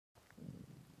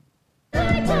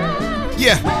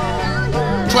Yeah,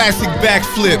 classic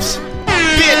Backflipz,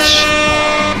 bitch.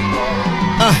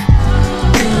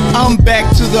 I'm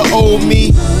back to the old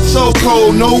me, so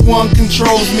cold, no one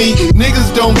controls me.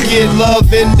 Niggas don't get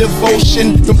love and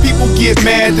devotion. Some people get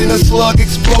mad and a slug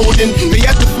exploding. They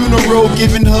at the funeral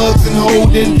giving hugs and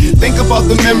holding. Think about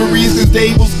the memories cause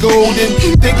they was golden.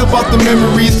 Think about the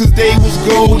memories cause they was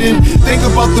golden. Think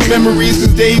about the memories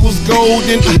cause they was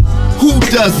golden. Who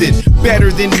does it better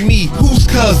than me? Who's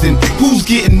cousin? Who's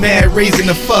getting mad, raising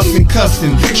a fuss and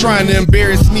cussing? Trying to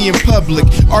embarrass me in public,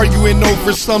 arguing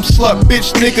over some slut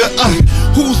bitch nigga.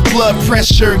 Whose blood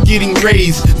pressure getting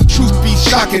raised? The truth be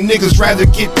shocking, niggas rather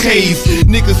get tased.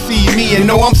 Niggas see me and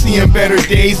know I'm seeing better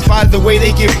days. By the way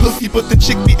they get pussy but the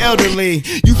chick be elderly.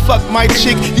 You fuck my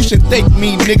chick, you should thank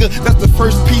me nigga. That's the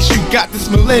first piece you got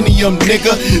this millennium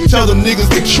nigga. Tell them niggas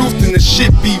the truth and the shit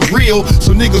be real.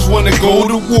 So niggas wanna go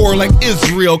to war like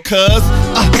Israel, cuz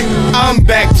I'm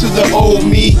back to the old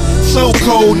me, so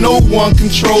cold no one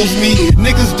controls me.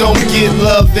 Niggas don't get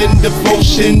love and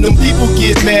devotion. Them people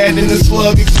get mad and the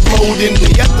slug exploding.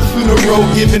 They at the funeral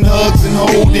giving hugs and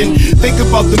holding. Think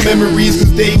about the memories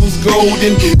cause they was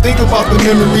golden. Think about the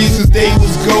memories cause they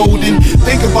was golden.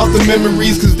 Think about the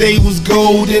memories cause they was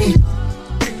golden.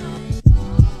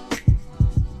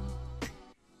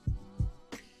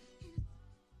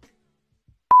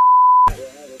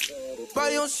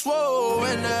 Body on swole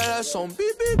and that's on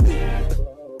beep beep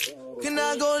beep. Can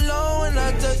I go low and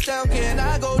I touch down? Can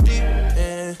I go deep?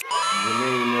 The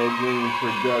name No Green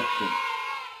Production.